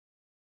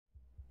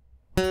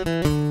Well,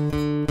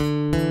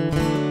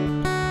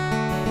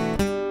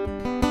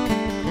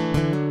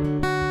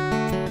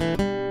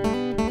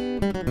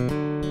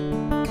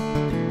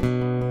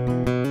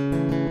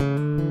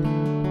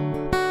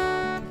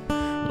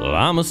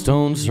 I'm a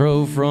stone's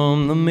throw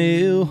from the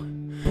mill,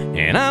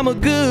 and I'm a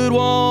good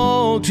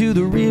walk to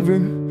the river.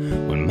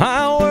 When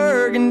my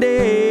working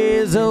day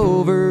is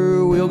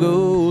over, we'll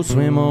go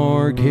swim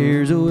our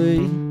cares away.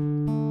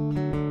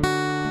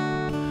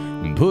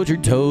 And put your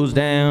toes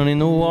down in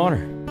the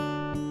water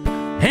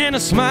and a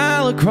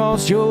smile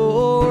across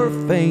your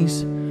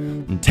face,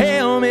 and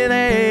tell me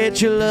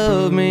that you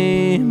love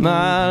me,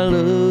 my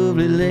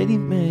lovely Lady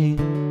May.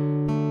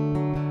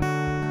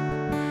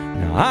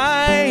 Now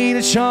I ain't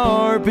the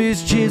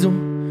sharpest chisel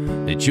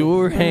that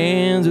your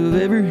hands have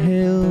ever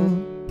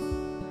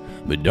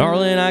held, but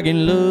darling, I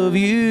can love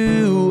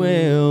you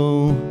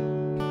well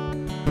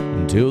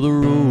until the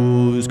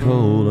road is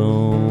cold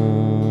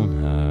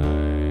on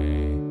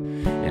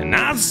high. And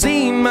I've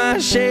seen my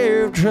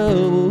share of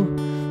trouble,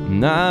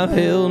 and I've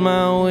held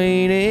my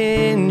weight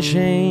in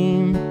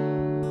shame,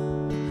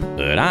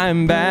 but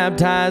I'm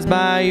baptized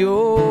by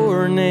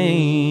your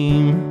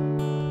name,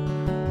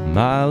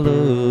 my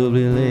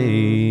lovely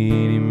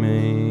Lady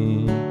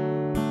May.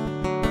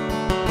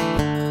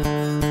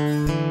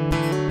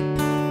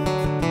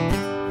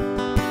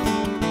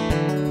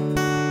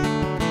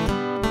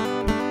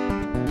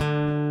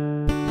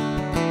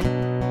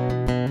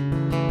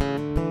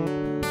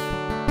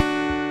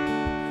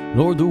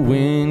 Lord, the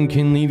wind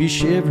can leave you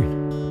shivering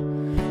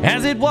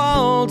as it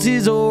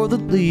waltzes o'er the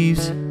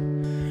leaves.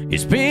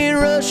 It's been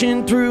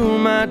rushing through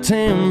my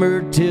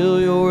timber till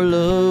your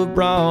love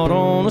brought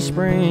on a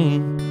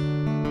spring.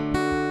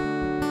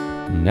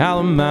 Now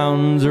the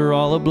mountains are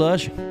all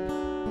a-blushing,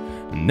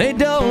 and they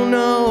don't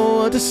know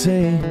what to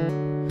say,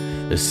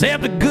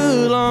 except a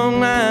good long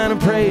line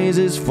of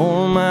praises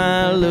for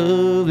my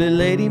lovely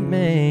Lady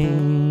May.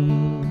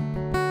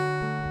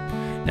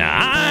 Now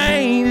I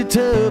ain't the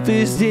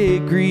toughest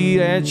hickory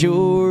that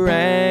your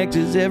axe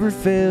has ever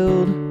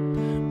felled,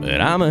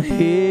 but I'm a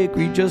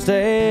hickory just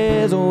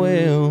as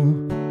well.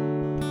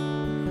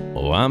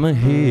 Oh, I'm a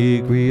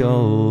hickory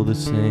all the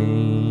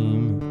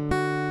same.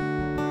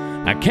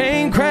 I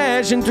came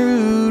crashing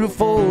through the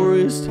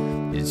forest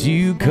as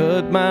you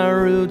cut my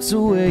roots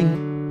away,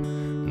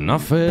 and I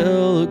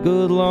fell a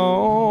good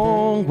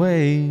long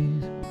ways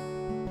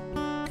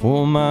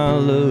for my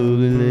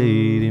lovely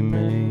Lady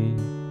May.